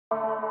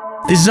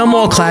The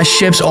Zumwalt-class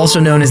ships, also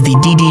known as the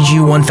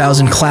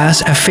DDG-1000 class,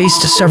 have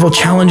faced several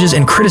challenges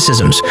and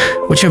criticisms,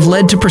 which have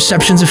led to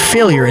perceptions of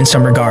failure in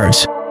some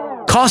regards.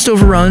 Cost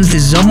overruns. The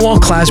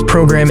Zumwalt-class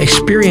program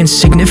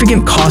experienced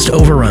significant cost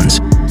overruns.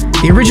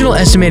 The original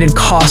estimated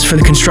cost for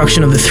the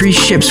construction of the 3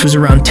 ships was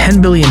around $10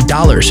 billion,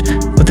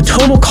 but the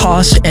total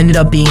cost ended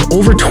up being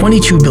over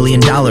 $22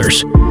 billion.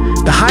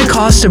 The high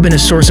costs have been a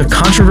source of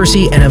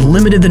controversy and have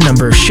limited the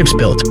number of ships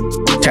built.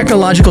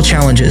 Technological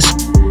challenges.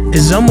 The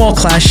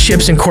Zumwalt-class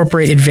ships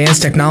incorporate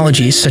advanced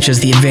technologies such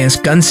as the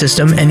advanced gun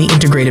system and the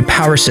integrated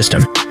power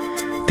system.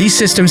 These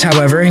systems,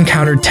 however,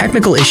 encountered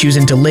technical issues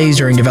and delays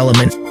during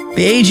development.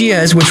 The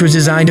AGS, which was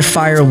designed to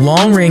fire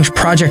long-range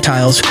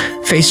projectiles,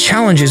 faced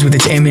challenges with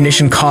its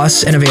ammunition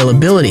costs and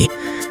availability.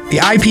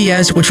 The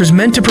IPS, which was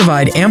meant to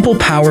provide ample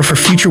power for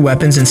future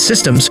weapons and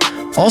systems,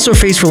 also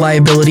faced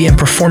reliability and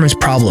performance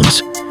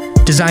problems.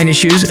 Design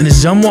issues. The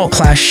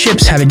Zumwalt-class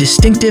ships have a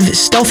distinctive,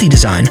 stealthy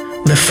design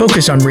with a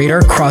focus on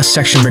radar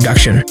cross-section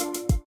reduction.